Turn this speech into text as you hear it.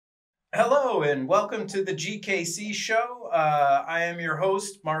Hello and welcome to the GKC Show. I am your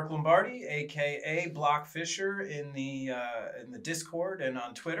host, Mark Lombardi, aka Block Fisher in the Discord and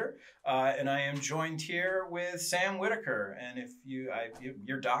on Twitter, and I am joined here with Sam Whitaker. And if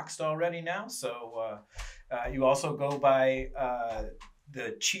you're doxxed already now, so you also go by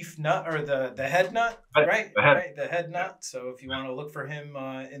the Chief Nut or the Head Nut, right? Go ahead. Right, the Head Nut. So if you want to look for him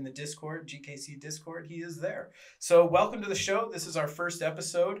in the Discord, GKC Discord, he is there. So welcome to the show. This is our first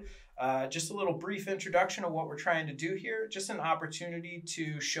episode. Just a little brief introduction of what we're trying to do here. Just an opportunity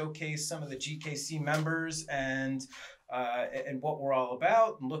to showcase some of the GKC members and what we're all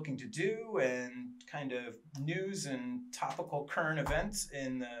about and looking to do, and kind of news and topical current events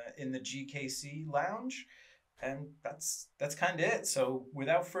in the GKC lounge. And that's kind of it. So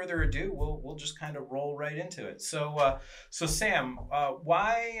without further ado, we'll just kind of roll right into it. So Sam,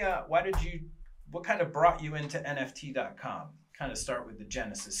 why did you what kind of brought you into NFT.com? Kind of start with the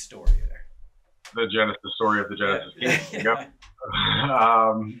genesis story there. The Genesis story of the Genesis Yeah, King. yeah,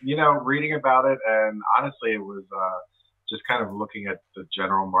 Yep. Reading about it, and honestly, it was just kind of looking at the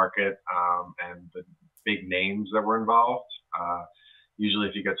general market and the big names that were involved. Usually,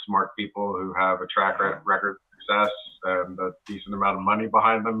 if you get smart people who have a track record of success and a decent amount of money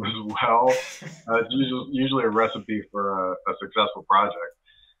behind them as well, it's usually a recipe for a successful project.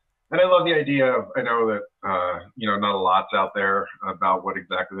 And I love the idea of, I know that, not a lot's out there about what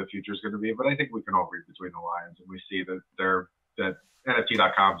exactly the future is going to be, but I think we can all read between the lines and we see that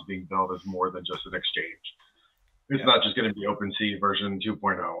NFT.com is being built as more than just an exchange. It's Yeah, not just going to be OpenSea version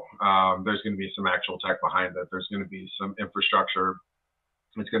 2.0. There's going to be some actual tech behind it. There's going to be some infrastructure.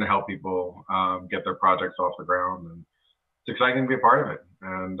 It's going to help people get their projects off the ground. And it's exciting to be a part of it.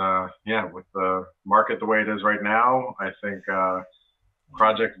 And with the market the way it is right now, I think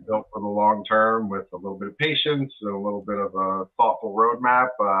projects built for the long term with a little bit of patience and a little bit of a thoughtful roadmap,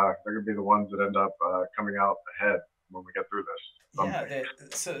 they're going to be the ones that end up coming out ahead when we get through this yeah.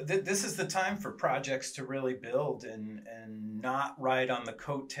 someday. This is the time for projects to really build and not ride on the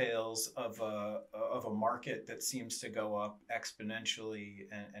coattails of a market that seems to go up exponentially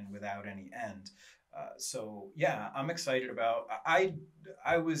and without any end. So yeah, I'm excited about.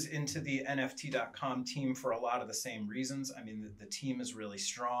 I was into the NFT.com team for a lot of the same reasons. I mean, the team is really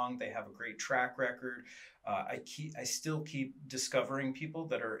strong. They have a great track record. I still keep discovering people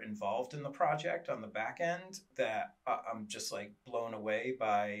that are involved in the project on the back end that I'm just like blown away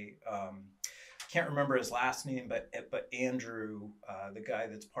by. Can't remember his last name, but Andrew, the guy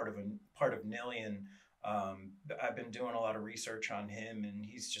that's part of Nillion. I've been doing a lot of research on him, and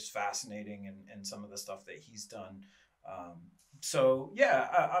he's just fascinating, and some of the stuff that he's done. So yeah,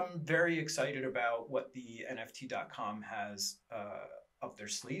 I'm very excited about what the NFT.com has up their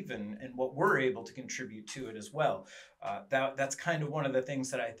sleeve, and what we're able to contribute to it as well. That's kind of one of the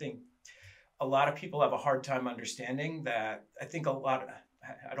things that I think a lot of people have a hard time understanding. That I think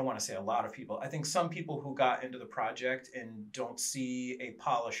I don't want to say a lot of people. I think some people who got into the project and don't see a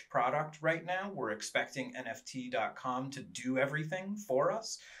polished product right now, we're expecting NFT.com to do everything for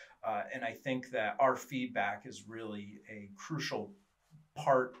us. And I think that our feedback is really a crucial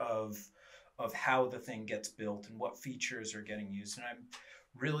part of how the thing gets built and what features are getting used. And I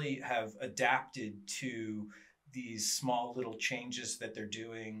really have adapted to these small little changes that they're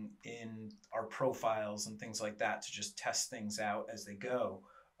doing in our profiles and things like that to just test things out as they go.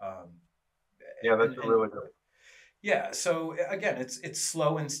 Um, Yeah, that's a and really good. yeah, so again, it's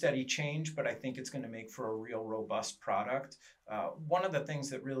slow and steady change, but I think it's going to make for a real robust product. One of the things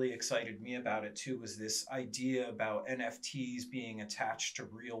that really excited me about it too was this idea about NFTs being attached to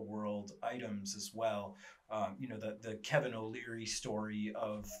real world items as well. The Kevin O'Leary story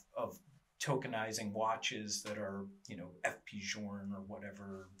of tokenizing watches that are FP Journe or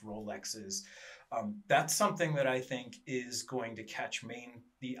whatever Rolexes. That's something that I think is going to catch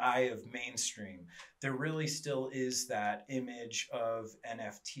the eye of mainstream. There really still is that image of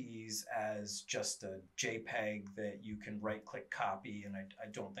NFTs as just a JPEG that you can right click copy. And I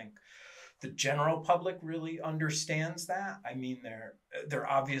don't think the general public really understands that. I mean,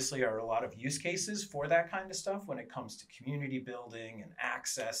 there obviously are a lot of use cases for that kind of stuff when it comes to community building and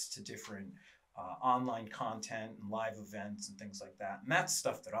access to different online content and live events and things like that. And that's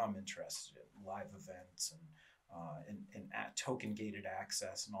stuff that I'm interested in: live events and at token gated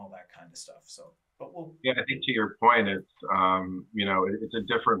access and all that kind of stuff. So, but we'll Yeah, I think to your point, it's a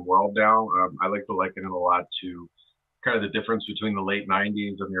different world now. I like to liken it a lot to kind of the difference between the late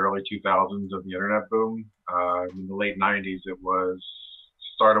 90s and the early 2000s of the internet boom. In the late 90s, it was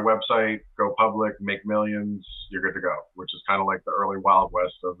start a website, go public, make millions, you're good to go, which is kind of like the early Wild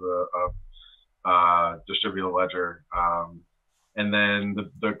West of the distributed ledger. And then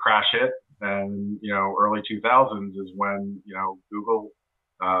the crash hit, and early 2000s is when Google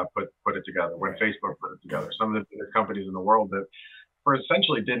put it together, when Facebook put it together. Some of the biggest companies in the world that for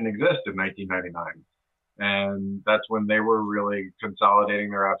essentially didn't exist in 1999. And that's when they were really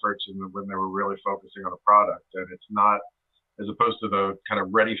consolidating their efforts and when they were really focusing on a product. And it's not, as opposed to the kind of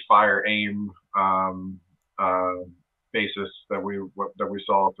ready, fire, aim basis that we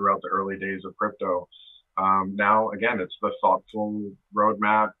saw throughout the early days of crypto. Now, again, it's the thoughtful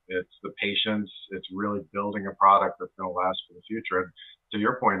roadmap. It's the patience. It's really building a product that's going to last for the future. And to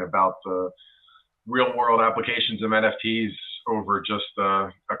your point about the real world applications of NFTs over just a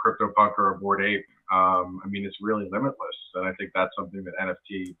CryptoPunk or a Bored Ape, I mean, it's really limitless. And I think that's something that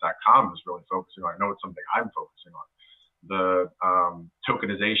NFT.com is really focusing on. I know it's something I'm focusing on. The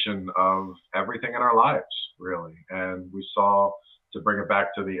tokenization of everything in our lives, really. And we saw, to bring it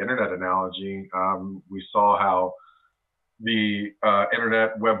back to the internet analogy, we saw how the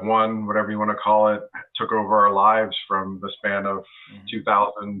internet, Web 1, whatever you want to call it, took over our lives from the span of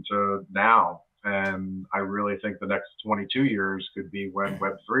 2000 to now. And I really think the next 22 years could be when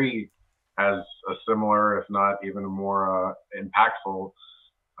Web 3 has a similar, if not even a more impactful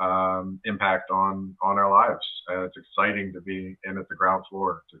impact on our lives. And it's exciting to be in at the ground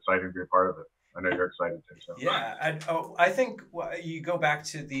floor. It's exciting to be a part of it. I know you're excited too. So. Yeah, I think you go back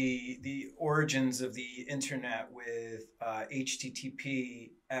to the origins of the internet with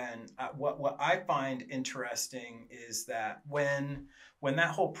HTTP, and what I find interesting is that when that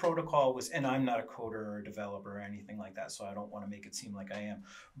whole protocol was, and I'm not a coder or a developer or anything like that, so I don't want to make it seem like I am,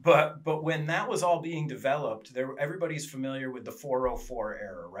 but when that was all being developed, everybody's familiar with the 404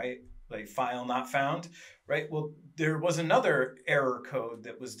 error, right? Like file not found, right? Well, there was another error code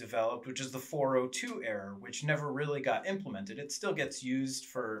that was developed, which is the 402 error, which never really got implemented. It still gets used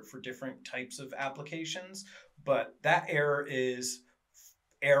for different types of applications, but that error is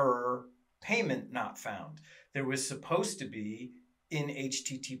error payment not found. There was supposed to be in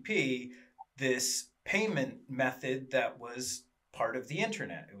HTTP this payment method that was part of the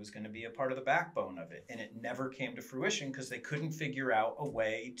internet. It was going to be a part of the backbone of it. And it never came to fruition because they couldn't figure out a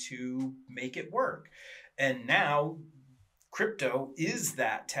way to make it work. And now crypto is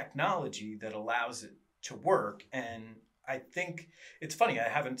that technology that allows it to work. And I think it's funny, I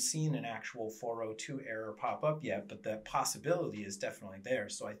haven't seen an actual 402 error pop up yet, but the possibility is definitely there.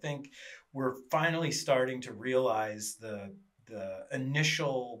 So I think we're finally starting to realize the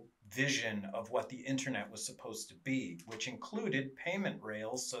initial vision of what the internet was supposed to be, which included payment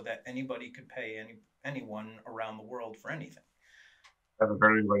rails so that anybody could pay anyone around the world for anything. I haven't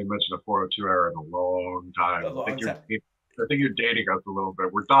heard anybody mention a 402 error in a long time. I think you're dating us a little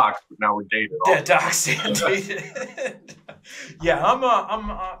bit. We're doxed, but now we're dated. Yeah, doxed and dated. Yeah,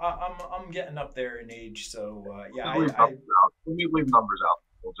 I'm getting up there in age, so yeah. When you leave numbers out,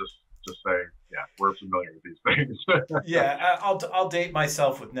 we'll just say, yeah, we're familiar with these things. Yeah, I'll date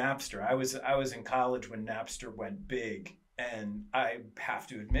myself with Napster. I was in college when Napster went big, and I have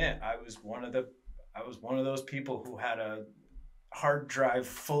to admit, I was one of those people who had a hard drive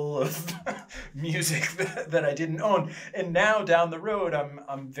full of music that I didn't own. And now down the road,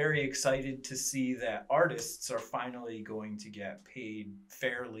 I'm very excited to see that artists are finally going to get paid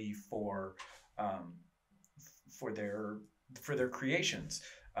fairly for their creations.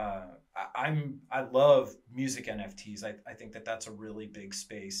 I love music NFTs. I think that's a really big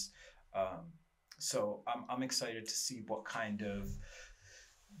space. So I'm excited to see what kind of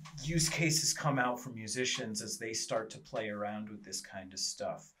use cases come out for musicians as they start to play around with this kind of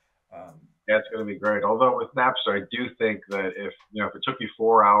stuff. Yeah, it's going to be great. Although with Napster, I do think that if it took you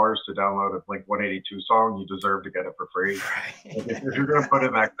 4 hours to download a Blink 182 song, you deserve to get it for free. Right. If you're going to put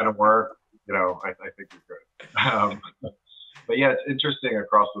in that kind of work, I think you're good. But yeah, it's interesting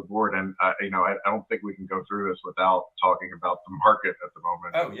across the board, and I don't think we can go through this without talking about the market at the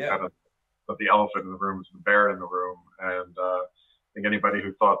moment. Oh yeah. But the elephant in the room is the bear in the room, and I think anybody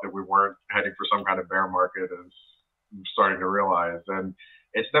who thought that we weren't heading for some kind of bear market is starting to realize. And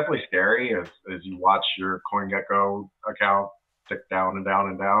it's definitely scary as you watch your CoinGecko account tick down and down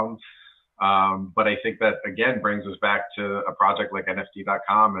and down. But I think that, again, brings us back to a project like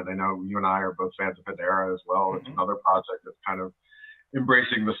NFT.com. And I know you and I are both fans of Hedera as well. Mm-hmm. It's another project that's kind of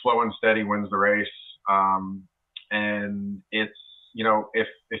embracing the slow and steady wins the race. And it's,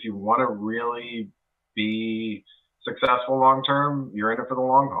 if you want to really be successful long term, you're in it for the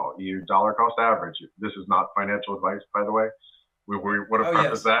long haul. You dollar cost average. This is not financial advice, by the way. We want to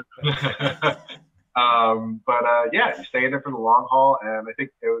preface that. Yeah, you stay in it for the long haul. And I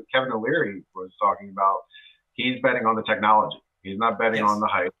think Kevin O'Leary was talking about he's betting on the technology. He's not betting on the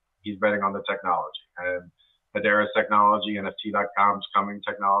hype. He's betting on the technology. And Hedera's technology, NFT.com's coming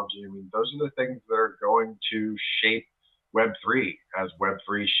technology. I mean, those are the things that are going to shape Web3 as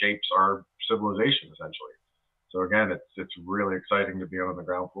Web3 shapes our civilization, essentially. So again, it's really exciting to be on the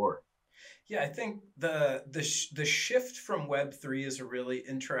ground floor. Yeah, I think the shift from Web3 is a really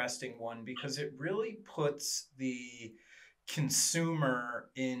interesting one because it really puts the consumer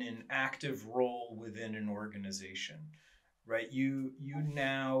in an active role within an organization, right? You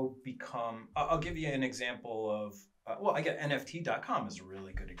now become. I'll give you an example of. Well, I get NFT.com is a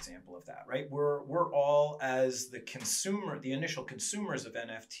really good example of that, right? We're all, as the consumer, the initial consumers of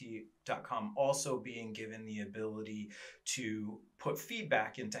NFT.com, also being given the ability to put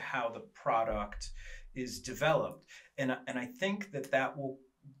feedback into how the product is developed, and I think that will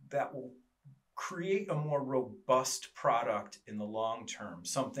create a more robust product in the long term,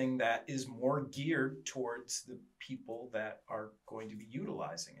 something that is more geared towards the people that are going to be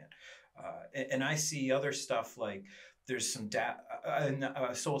utilizing it. And I see other stuff like there's some data.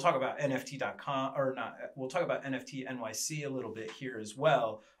 So we'll talk about NFT.com or not. We'll talk about NFTNYC a little bit here as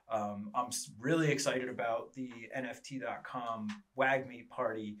well. I'm really excited about the NFT.com WAGMeet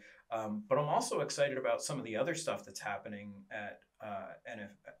party, but I'm also excited about some of the other stuff that's happening at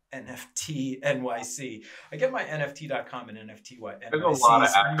NFTNYC. I get my NFT.com and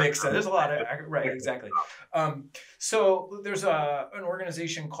NFTNYC mixed up. There's a lot of, right, exactly. So there's an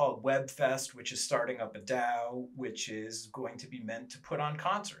organization called WebFest, which is starting up a DAO, which is going to be meant to put on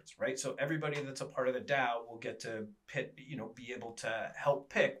concerts, right? So everybody that's a part of the DAO will get to be able to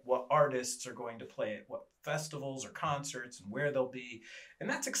help pick what artists are going to play at what festivals or concerts and where they'll be. And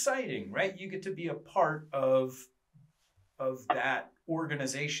that's exciting, right? You get to be a part of that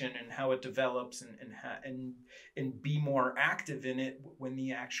organization and how it develops and be more active in it when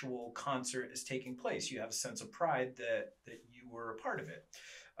the actual concert is taking place. You have a sense of pride that you were a part of it.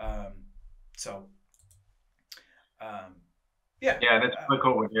 Yeah, and it's really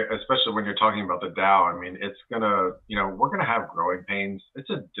cool especially when you're talking about the DAO. I mean, it's gonna, we're gonna have growing pains. It's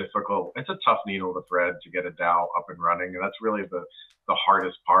a tough needle to thread to get a DAO up and running, and that's really the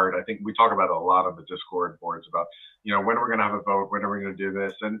hardest part. I think we talk about it a lot on the Discord boards about, when are we gonna have a vote? When are we gonna do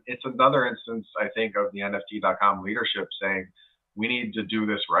this? And it's another instance, I think, of the NFT.com leadership saying, we need to do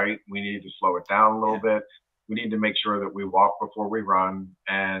this right. We need to slow it down a little bit. We need to make sure that we walk before we run.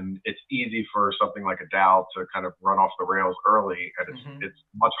 And it's easy for something like a DAO to kind of run off the rails early. And it's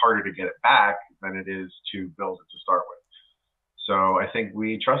much harder to get it back than it is to build it to start with. So I think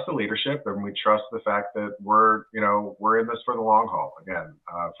we trust the leadership and we trust the fact that we're in this for the long haul, again,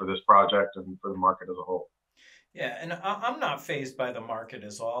 for this project and for the market as a whole. Yeah. And I'm not fazed by the market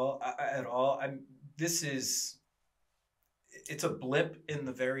at all. It's a blip in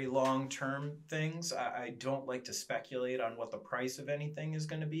the very long-term things. I don't like to speculate on what the price of anything is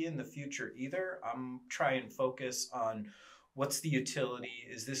going to be in the future either. I'm trying to focus on what's the utility?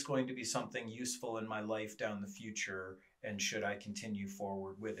 Is this going to be something useful in my life down the future? And should I continue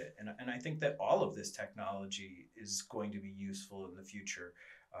forward with it? And I think that all of this technology is going to be useful in the future.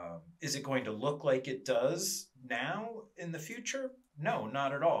 Is it going to look like it does now in the future? No,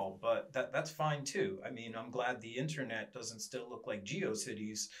 not at all. But that's fine too. I mean, I'm glad the internet doesn't still look like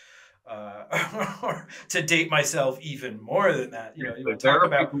GeoCities. Or to date myself even more than that, you talk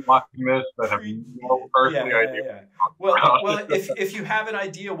about people watching this that have no earthly idea. Yeah. Well, if you have an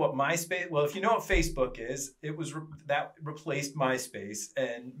idea what if you know what Facebook is, that replaced MySpace,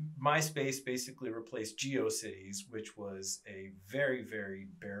 and MySpace basically replaced GeoCities, which was a very, very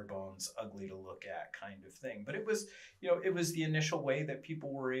bare bones, ugly to look at kind of thing. But it was, it was the initial way that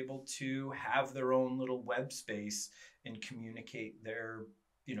people were able to have their own little web space and communicate their,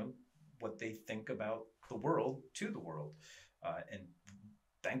 what they think about the world to the world. And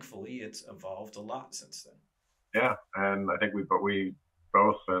thankfully it's evolved a lot since then. Yeah. And I think we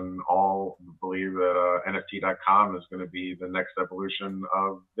both and all believe that NFT.com is going to be the next evolution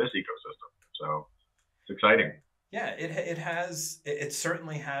of this ecosystem. So it's exciting. Yeah, it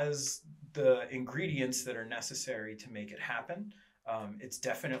certainly has the ingredients that are necessary to make it happen. It's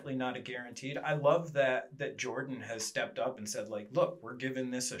definitely not a guaranteed. I love that Jordan has stepped up and said, like, look, we're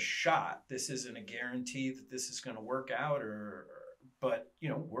giving this a shot. This isn't a guarantee that this is going to work out, but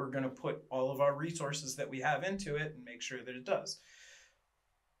we're going to put all of our resources that we have into it and make sure that it does.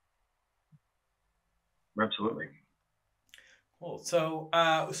 Absolutely. Cool. So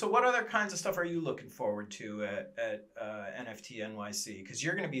what other kinds of stuff are you looking forward to at NFTNYC? Because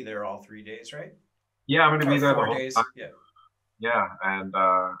you're going to be there all 3 days, right? Yeah, I'm going to be there 4 days. Yeah. Yeah, and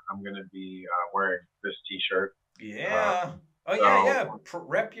I'm going to be wearing this T-shirt. Yeah.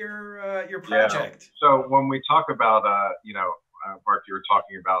 Rep your project. Yeah. So when we talk about, Mark, you were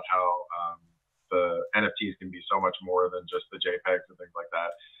talking about how the NFTs can be so much more than just the JPEGs and things like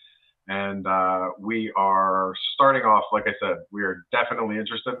that. And we are starting off, like I said, we are definitely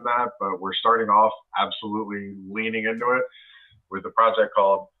interested in that, but we're starting off absolutely leaning into it with a project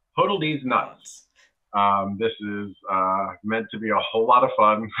called Hodl D's Nuts. This is meant to be a whole lot of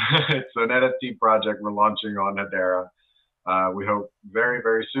fun. It's an NFT project we're launching on Hedera. We hope very,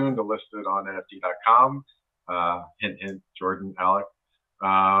 very soon to list it on NFT.com. Hint, hint, Jordan, Alec.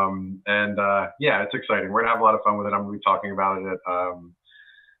 Yeah, it's exciting. We're gonna have a lot of fun with it. I'm gonna be talking about it at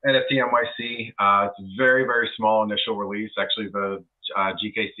NFTNYC. It's a very, very small initial release. Actually, the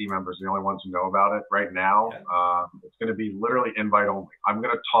GKC members are the only ones who know about it right now. It's going to be literally invite only. I'm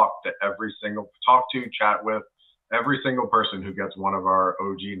going to chat with every single person who gets one of our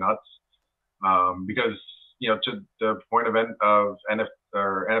OG nuts. Because, you know, to the point of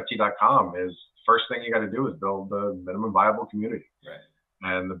NFT.com is first thing you got to do is build the minimum viable community. Right.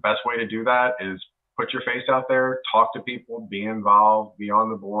 And the best way to do that is put your face out there, talk to people, be involved, be on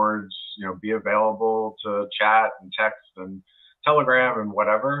the boards, you know, be available to chat and text and Telegram and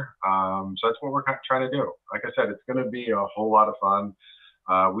whatever. So that's what we're trying to do. Like I said, it's going to be a whole lot of fun.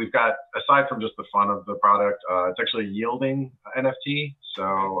 We've got, aside from just the fun of the product, it's actually a yielding NFT.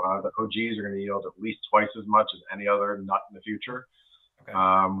 So the OGs are going to yield at least twice as much as any other nut in the future. Okay.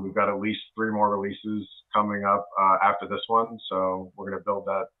 We've got at least 3 more releases coming up after this one. So we're going to build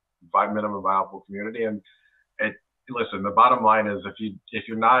that minimum viable community. And listen, the bottom line is if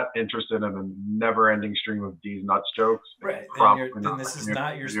you're not interested in a never-ending stream of D's nuts jokes, right? Then this is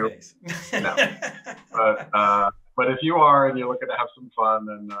not your space. No. But if you are and you're looking to have some fun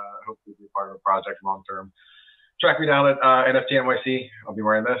and hopefully be part of a project long term, track me down at NFTNYC. I'll be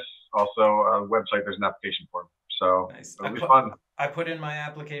wearing this. Also, website, there's an application form. So nice. It'll be fun. I put in my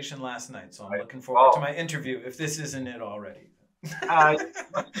application last night, so I'm looking forward to my interview if this isn't it already. Let's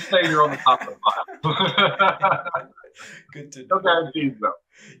just say you're on the top of the pile. Good to know. No guarantees though.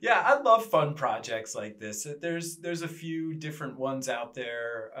 Yeah, I love fun projects like this. There's a few different ones out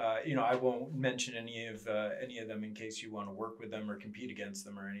there. You know, I won't mention any of them in case you want to work with them or compete against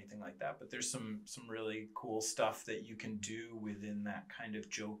them or anything like that. But there's some really cool stuff that you can do within that kind of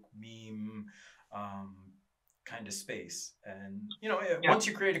joke meme kind of space. And you know, once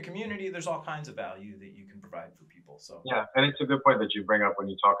you create a community, there's all kinds of value that you can provide for people. So yeah, and it's a good point that you bring up when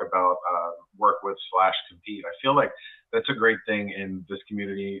you talk about work with / compete. I feel like that's a great thing in this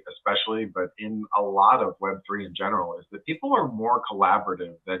community, especially, but in a lot of Web3 in general, is that people are more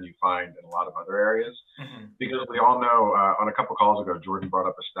collaborative than you find in a lot of other areas. Mm-hmm. Because we all know, on a couple calls ago, Jordan brought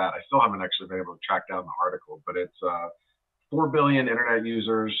up a stat. I still haven't actually been able to track down the article, but it's 4 billion internet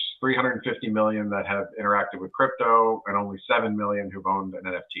users, 350 million that have interacted with crypto, and only 7 million who've owned an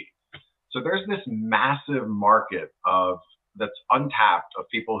NFT. So there's this massive market that's untapped of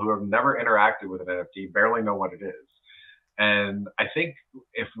people who have never interacted with an NFT, barely know what it is. And I think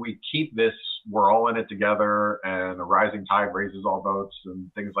if we keep this, we're all in it together, and a rising tide raises all boats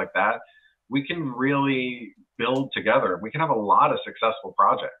and things like that, we can really build together. We can have a lot of successful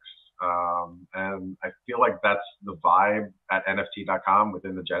projects. And I feel like that's the vibe at NFT.com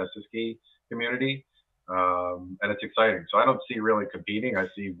within the Genesis Key community. And it's exciting. So I don't see really competing. I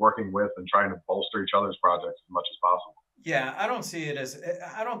see working with and trying to bolster each other's projects as much as possible. Yeah, I don't see it as,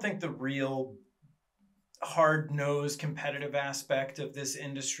 I don't think the real hard-nosed competitive aspect of this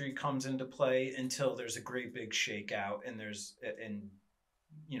industry comes into play until there's a great big shakeout and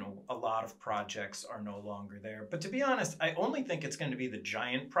you know, a lot of projects are no longer there. But to be honest, I only think it's going to be the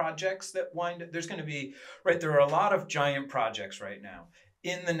giant projects that there's going to be, right, there are a lot of giant projects right now.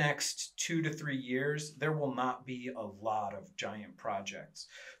 In the next 2 to 3 years, there will not be a lot of giant projects.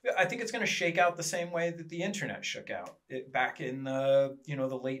 I think it's going to shake out the same way that the internet shook out back in the, you know,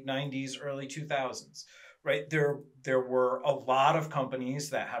 the late 90s, early 2000s. Right, there were a lot of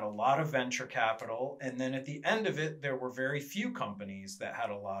companies that had a lot of venture capital, and then at the end of it, there were very few companies that had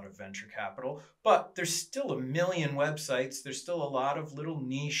a lot of venture capital. But there's still a million websites. There's still a lot of little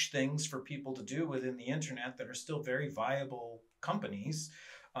niche things for people to do within the internet that are still very viable companies.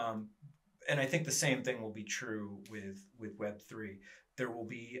 And I think the same thing will be true with Web3. There will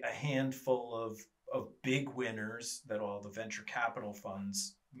be a handful of big winners that all the venture capital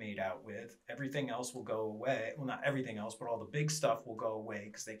funds made out with. Everything else will go away. Well, not everything else, but all the big stuff will go away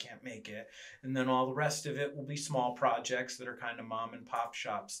because they can't make it. And then all the rest of it will be small projects that are kind of mom and pop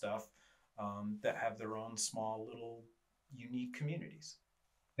shop stuff that have their own small little unique communities.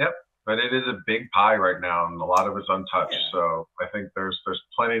 Yep. But it is a big pie right now, and a lot of it's untouched. Yeah. So I think there's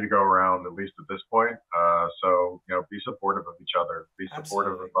plenty to go around, at least at this point. So, you know, be supportive of each other, be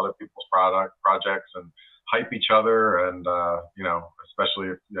supportive of other people's projects, and hype each other, and you know, especially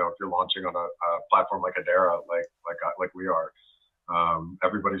if you're launching on a platform like Hedera, like we are.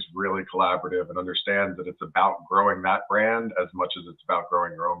 Everybody's really collaborative and understands that it's about growing that brand as much as it's about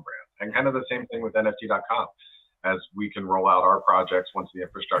growing your own brand. And kind of the same thing with NFT.com. As we can roll out our projects once the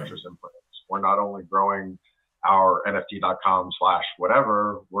infrastructure is in place, we're not only growing our NFT.com /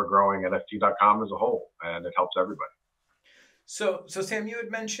 whatever, we're growing NFT.com as a whole, and it helps everybody. So Sam, you had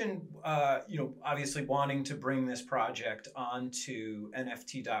mentioned, obviously wanting to bring this project onto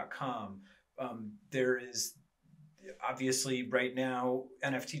NFT.com. There is obviously right now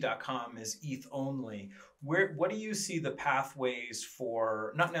NFT.com is ETH only. What do you see the pathways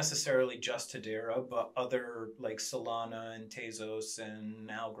for, not necessarily just Hedera, but other like Solana and Tezos and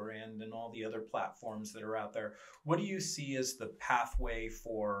Algorand and all the other platforms that are out there? What do you see as the pathway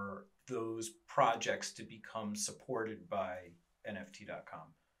for those projects to become supported by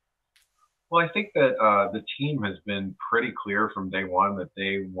NFT.com? Well, I think that the team has been pretty clear from day one that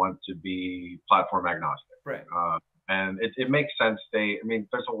they want to be platform agnostic. Right. And it makes sense.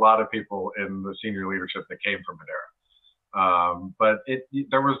 There's a lot of people in the senior leadership that came from Hedera, but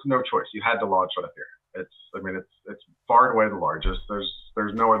there was no choice. You had to launch on Ethereum. It's far and away the largest.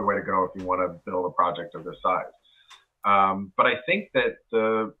 There's no other way to go if you want to build a project of this size. But I think that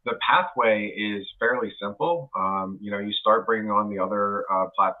the pathway is fairly simple. You start bringing on the other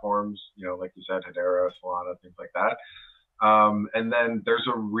platforms, like you said, Hedera, Solana, things like that. And then there's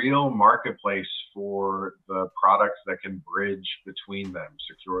a real marketplace for the products that can bridge between them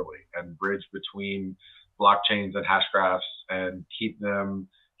securely and bridge between blockchains and hash graphs and keep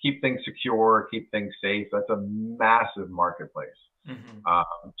things secure, keep things safe. That's a massive marketplace. Mm-hmm.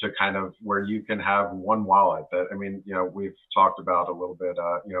 To kind of where you can have one wallet that, we've talked about a little bit,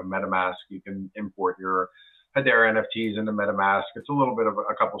 MetaMask, you can import your Hedera NFTs into MetaMask. It's a little bit of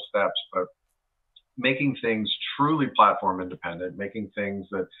a couple steps, but making things truly platform independent, making things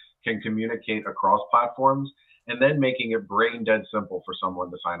that can communicate across platforms, and then making it brain dead simple for someone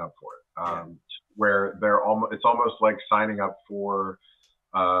to sign up for it. Where it's almost like signing up for,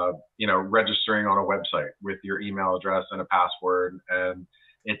 registering on a website with your email address and a password. And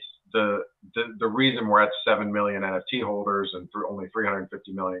it's the reason we're at 7 million NFT holders and only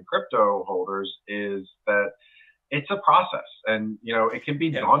 350 million crypto holders is that it's a process, and it can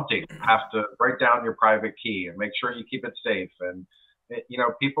be daunting. You have to write down your private key and make sure you keep it safe, and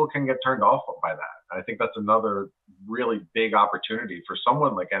people can get turned off by that. I think that's another really big opportunity for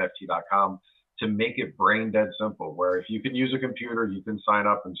someone like NFT.com to make it brain dead simple, where if you can use a computer, you can sign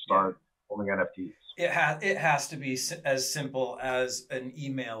up and start holding NFTs. It has to be as simple as an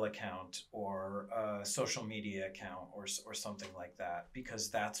email account or a social media account or something like that, because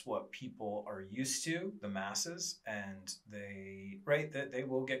that's what people are used to, the masses, and they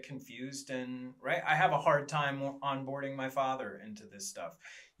will get confused. And I have a hard time onboarding my father into this stuff.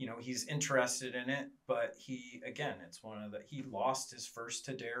 He's interested in it, but he lost his first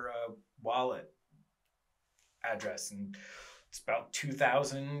Hedera wallet address, and it's about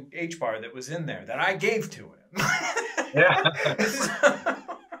 2,000 HBAR that was in there that I gave to him. Yeah.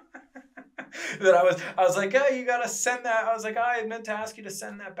 That I was like, oh, you gotta send that. I was like, oh, I meant to ask you to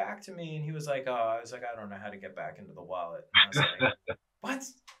send that back to me. And he was like, oh, I was like, I don't know how to get back into the wallet. And I was like, what?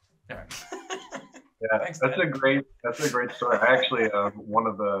 All right. Yeah, thanks, that's a great story. I actually I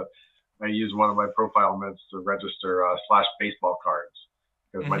use one of my profile mints to register Slash baseball cards,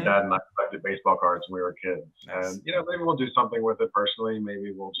 because my dad and I collected baseball cards when we were kids. Nice. And maybe we'll do something with it personally.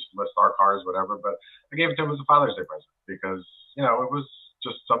 Maybe we'll just list our cards, whatever. But I gave it to him as a Father's Day present because it was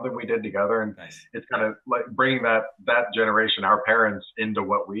just something we did together, and it's kind of like bringing that generation, our parents, into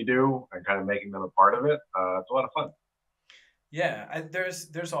what we do and kind of making them a part of it. It's a lot of fun. Yeah,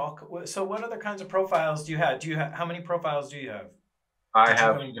 there's all. So what other kinds of profiles do you have? How many profiles do you have? I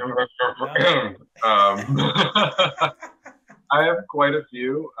have. I have quite a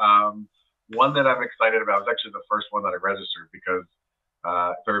few. One that I'm excited about was actually the first one that I registered, because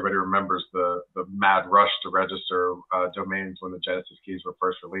if everybody remembers the mad rush to register domains when the Genesis keys were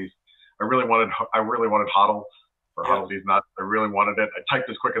first released, I really wanted HODL for HODL these nuts. I really wanted it. I typed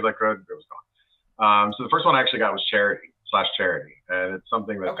as quick as I could. It was gone. So the first one I actually got was charity, and it's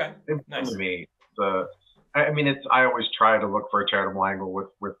something that's important to me. I always try to look for a charitable angle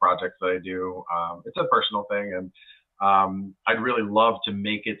with projects that I do. It's a personal thing, and I'd really love to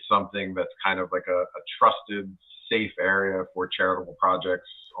make it something that's kind of like a trusted, safe area for charitable projects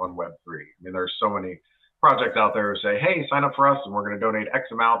on Web3. There's so many projects out there who say, hey, sign up for us and we're going to donate X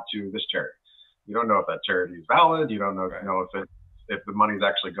amount to this charity. You don't know if that charity is valid. You don't know, if the money's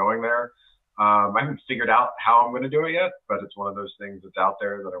actually going there. I haven't figured out how I'm going to do it yet, but it's one of those things that's out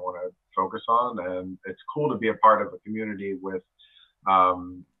there that I want to focus on. And it's cool to be a part of a community with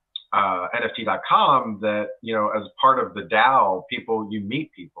um, NFT.com that, you know, as part of the DAO, you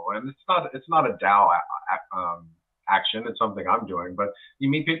meet people, and it's not a DAO action. It's something I'm doing, but you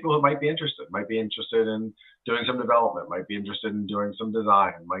meet people who might be interested in doing some development, might be interested in doing some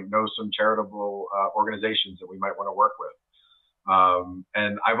design, might know some charitable organizations that we might want to work with.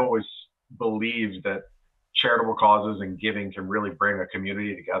 And I've always believed that charitable causes and giving can really bring a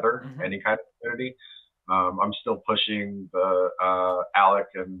community together, any kind of community. I'm still pushing the Alec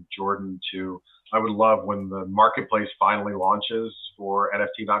and Jordan I would love when the marketplace finally launches for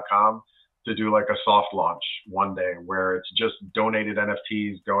NFT.com to do like a soft launch one day where it's just donated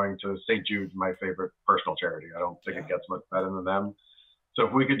NFTs going to St. Jude's, my favorite personal charity. I don't think it gets much better than them. So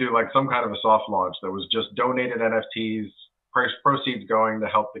if we could do like some kind of a soft launch that was just donated NFTs, proceeds going to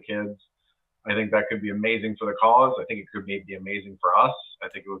help the kids, I think that could be amazing for the cause. I think it could be amazing for us. I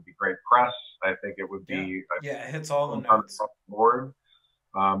think it would be great press. I think it would be it hits all the notes. Board.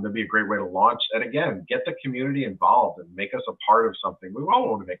 That'd be a great way to launch. And again, get the community involved and make us a part of something. We all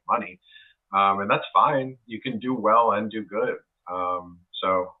want to make money, and that's fine. You can do well and do good.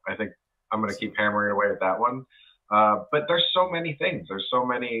 So I think I'm going to keep hammering away at that one. But there's so many things. There's so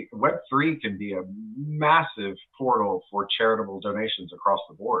many. Web3 can be a massive portal for charitable donations across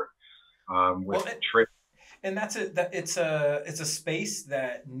the board. And it's a space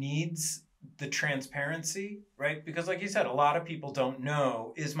that needs the transparency, right? Because like you said, a lot of people don't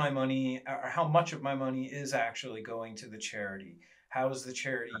know, is my money, or how much of my money is actually going to the charity? How is the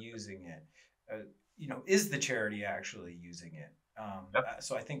charity using it? You know, is the charity actually using it?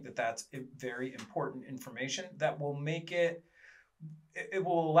 So I think that's very important information that will make it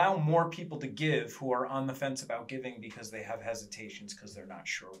will allow more people to give who are on the fence about giving because they have hesitations because they're not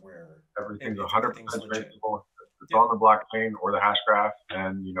sure where everything's 100% traceable. It's on the blockchain or the hash graph,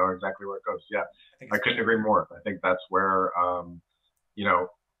 and you know exactly where it goes. Yeah, I couldn't agree more. I think that's where you know,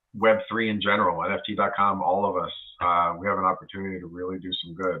 Web3 in general, NFT.com, all of us, we have an opportunity to really do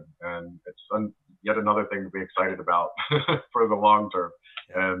some good, and it's yet another thing to be excited about for the long term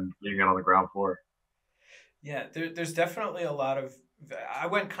and being on the ground floor. Yeah, there's definitely a lot of. I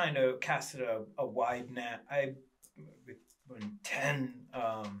went kind of casted a wide net. I 10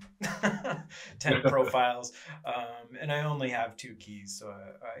 10 profiles, and I only have 2 keys, so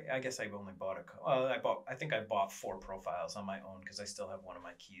I guess I've only bought I think I bought 4 profiles on my own because I still have one of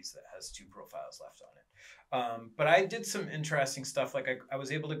my keys that has 2 profiles left on it. But I did some interesting stuff. Like I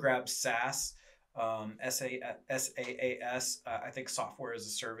was able to grab SaaS. SaaS. I think software as a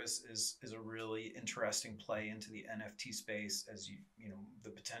service is a really interesting play into the NFT space, as you know,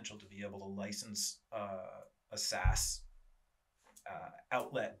 the potential to be able to license a SaaS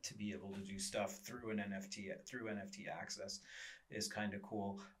outlet to be able to do stuff through NFT access is kind of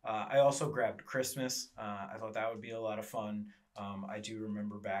cool. I also grabbed Christmas. I thought that would be a lot of fun. I do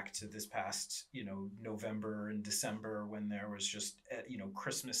remember back to this past, you know, November and December when there was just, you know,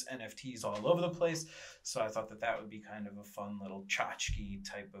 Christmas NFTs all over the place. So I thought that would be kind of a fun little tchotchke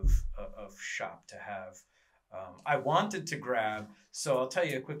type of shop to have. I wanted to grab, so I'll tell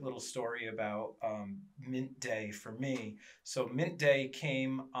you a quick little story about Mint Day for me. So Mint Day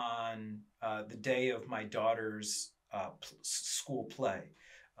came on the day of my daughter's school play.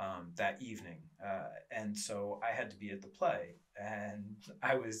 That evening. And so I had to be at the play, and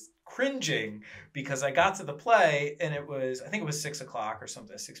I was cringing because I got to the play and I think it was 6 o'clock or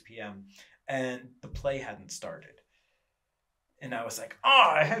something, 6 p.m. and the play hadn't started. And I was like,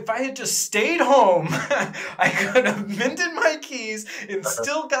 if I had just stayed home, I could have minted my keys and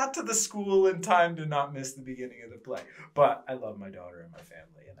still got to the school in time to not miss the beginning of the play. But I love my daughter and my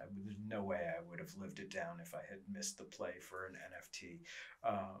family, and there's no way I would have lived it down if I had missed the play for an NFT.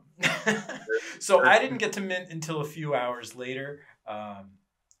 So I didn't get to mint until a few hours later,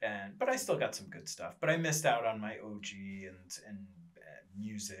 but I still got some good stuff. But I missed out on my OG and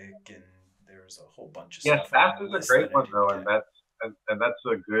music, and there's a whole bunch of stuff. Yeah, SaaS is a great one though, and that's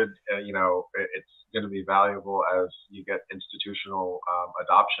a good, you know, it's going to be valuable as you get institutional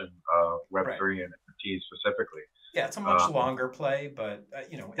adoption of Web3 and NFTs specifically. Yeah, it's a much longer play, but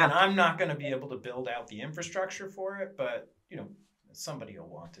you know, and I'm not going to be able to build out the infrastructure for it, but you know, somebody will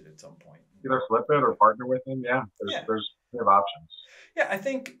want it at some point. Either flip it or partner with them. Yeah, there's options. Yeah, I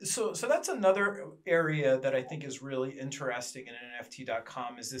think so. So that's another area that I think is really interesting in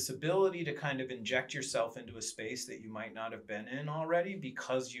NFT.com is this ability to kind of inject yourself into a space that you might not have been in already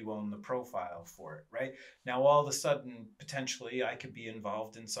because you own the profile for it, right? Now, all of a sudden, potentially, I could be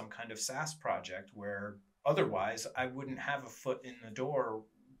involved in some kind of SaaS project where otherwise I wouldn't have a foot in the door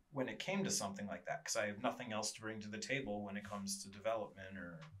when it came to something like that, because I have nothing else to bring to the table when it comes to development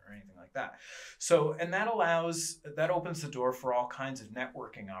or anything like that. So, and that opens the door for all kinds of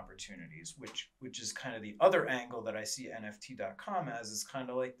networking opportunities, which is kind of the other angle that I see NFT.com as, is kind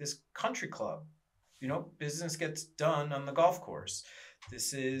of like this country club. You know, business gets done on the golf course.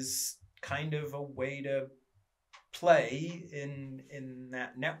 This is kind of a way to play in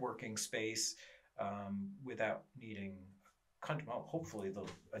that networking space without needing country. Well, hopefully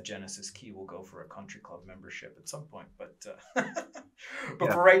a Genesis key will go for a country club membership at some point, but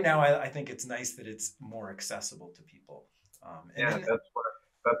but for right now, I think it's nice that it's more accessible to people. That's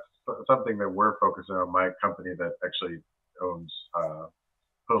something that we're focusing on. My company that actually owns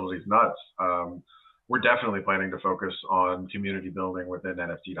These Nuts. We're definitely planning to focus on community building within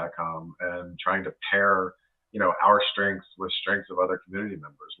NFT.com and trying to pair, you know, our strengths with strengths of other community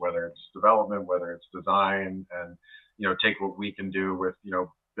members, whether it's development, whether it's design, and, you know, take what we can do with, you know,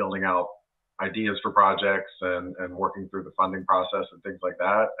 building out ideas for projects and working through the funding process and things like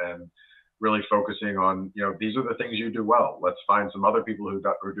that, and really focusing on, you know, these are the things you do well. Let's find some other people who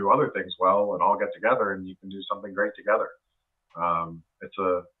do other things well and all get together and you can do something great together. It's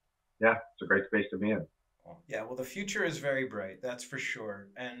a great space to be in. Yeah, well, the future is very bright, that's for sure.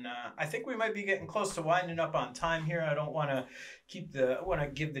 And I think we might be getting close to winding up on time here. I don't want to I want to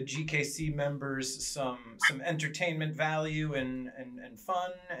give the GKC members some entertainment value and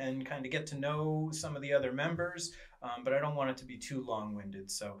fun, and kind of get to know some of the other members. But I don't want it to be too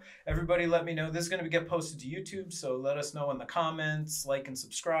long-winded. So everybody let me know. This is going to get posted to YouTube, so let us know in the comments, like and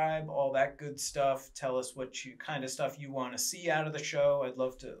subscribe, all that good stuff. Tell us what kind of stuff you want to see out of the show. I'd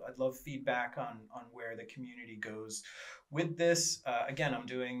love feedback on where the community goes with this. Again, I'm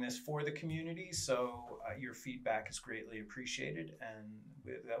doing this for the community, so your feedback is greatly appreciated. And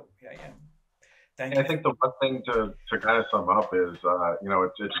with that, thank you. I think the one thing to kind of sum up is, you know,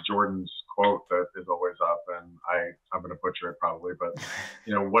 it's Jordan's quote that is always up, and I'm going to butcher it probably, but,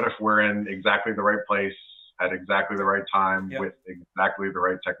 you know, what if we're in exactly the right place at exactly the right time with exactly the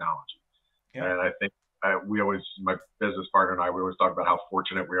right technology? And I think my business partner and we always talk about how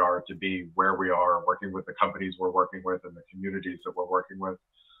fortunate we are to be where we are, working with the companies we're working with and the communities that we're working with.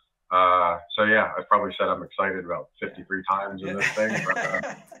 So yeah, I've probably said I'm excited about 53 times in this thing, but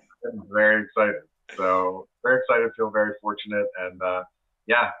I'm very excited. So very excited, feel very fortunate. And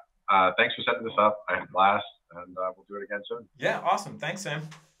thanks for setting this up. I had a blast, and we'll do it again soon. Yeah, awesome. Thanks, Sam.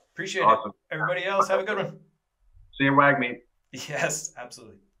 Appreciate it. Everybody else, have a good one. See you in WAG Meet. Yes,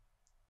 absolutely.